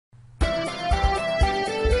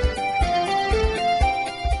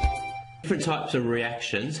different types of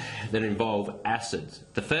reactions that involve acids.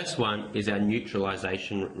 The first one is our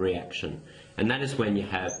neutralization reaction, and that is when you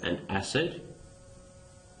have an acid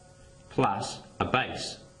plus a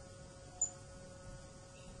base.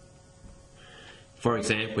 For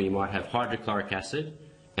example, you might have hydrochloric acid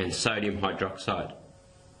and sodium hydroxide.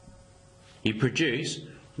 You produce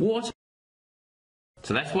water.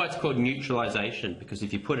 So that's why it's called neutralization, because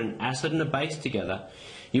if you put an acid and a base together,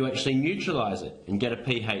 you actually neutralize it and get a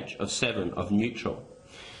pH of 7 of neutral.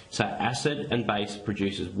 So acid and base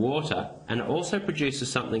produces water, and it also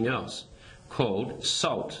produces something else called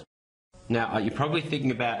salt. Now you're probably thinking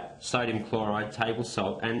about sodium chloride, table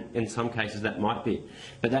salt, and in some cases that might be,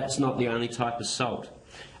 but that's not the only type of salt.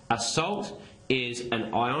 A salt is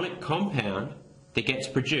an ionic compound that gets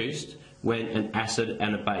produced when an acid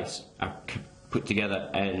and a base are put together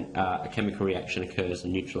and a chemical reaction occurs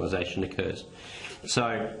and neutralization occurs.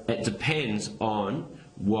 So it depends on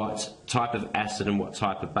what type of acid and what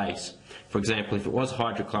type of base. For example, if it was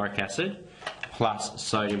hydrochloric acid plus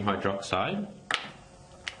sodium hydroxide,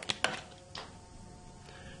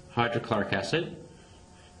 hydrochloric acid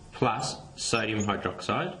plus sodium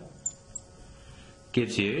hydroxide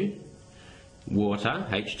gives you water,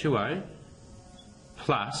 H2O,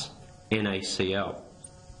 plus NaCl.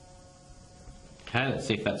 Okay, let's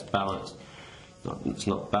see if that's balanced. It's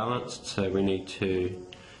not balanced, so we need to,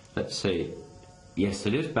 let's see. Yes,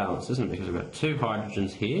 it is balanced, isn't it? Because we've got 2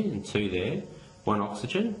 hydrogens here and 2 there. 1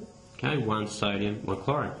 oxygen, okay, 1 sodium, 1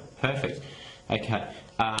 chlorine. Perfect. Okay,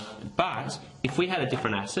 but if we had a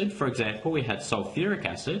different acid, for example, we had sulfuric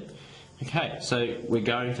acid, okay, so we're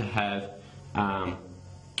going to have, and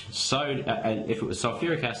if it was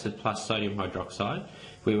sulfuric acid plus sodium hydroxide,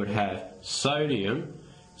 we would have sodium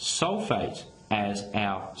sulfate as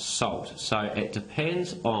our salt. So it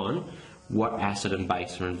depends on what acid and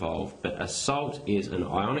base are involved, but a salt is an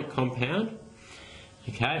ionic compound,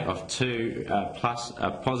 okay, of 2 plus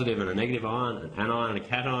a positive and a negative ion, an anion and a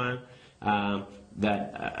cation,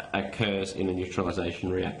 that occurs in a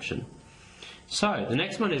neutralization reaction. So the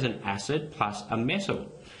next one is an acid plus a metal.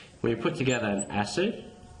 When you put together an acid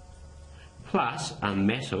plus a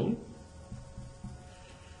metal,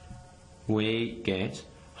 we get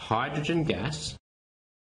hydrogen gas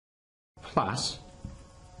plus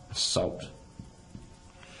a salt.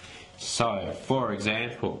 So, for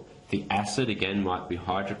example, the acid again might be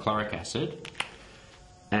hydrochloric acid,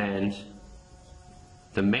 and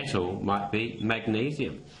the metal might be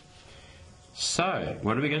magnesium. So,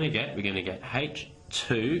 what are we going to get? We're going to get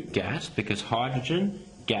H2 gas, because hydrogen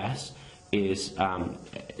gas is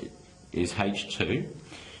H2.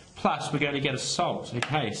 Plus, we're going to get a salt.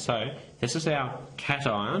 Okay, so this is our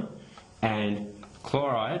cation, and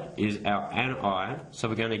chloride is our anion. So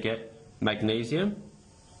we're going to get magnesium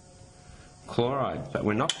chloride. But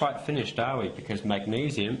we're not quite finished, are we? Because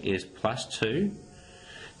magnesium is +2.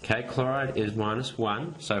 Okay, chloride is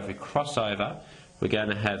 -1. So if we cross over, we're going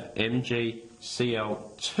to have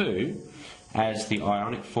MgCl2 as the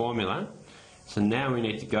ionic formula. So now we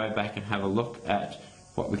need to go back and have a look at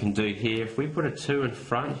what we can do here. If we put a 2 in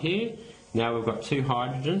front here, now we've got 2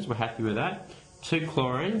 hydrogens, we're happy with that. 2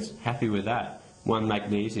 chlorines, happy with that. 1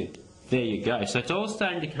 magnesium. There you go. So it's all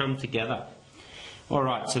starting to come together.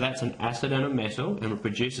 Alright, so that's an acid and a metal, and it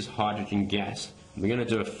produces hydrogen gas. We're going to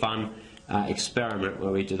do a fun experiment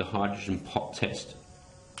where we do the hydrogen pop test.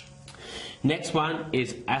 Next one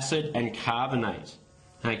is acid and carbonate.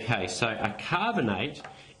 Okay, so a carbonate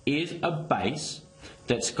is a base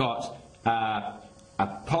that's got a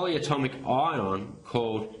polyatomic ion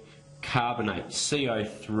called carbonate,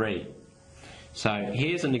 CO3. So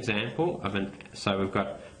here's an example of I'm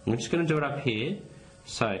just going to do it up here.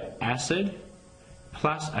 So acid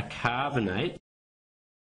plus a carbonate.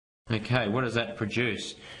 Okay, what does that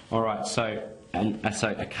produce? Alright, so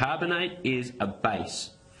a carbonate is a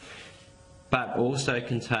base, but also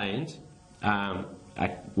contains,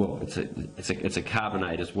 it's a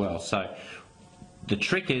carbonate as well. So the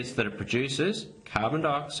trick is that it produces carbon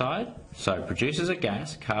dioxide, so it produces a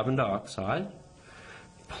gas, carbon dioxide,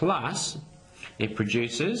 plus it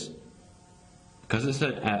produces, because it's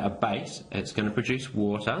a base, it's going to produce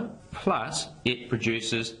water, plus it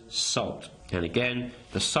produces salt. And again,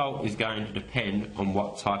 the salt is going to depend on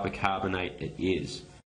what type of carbonate it is.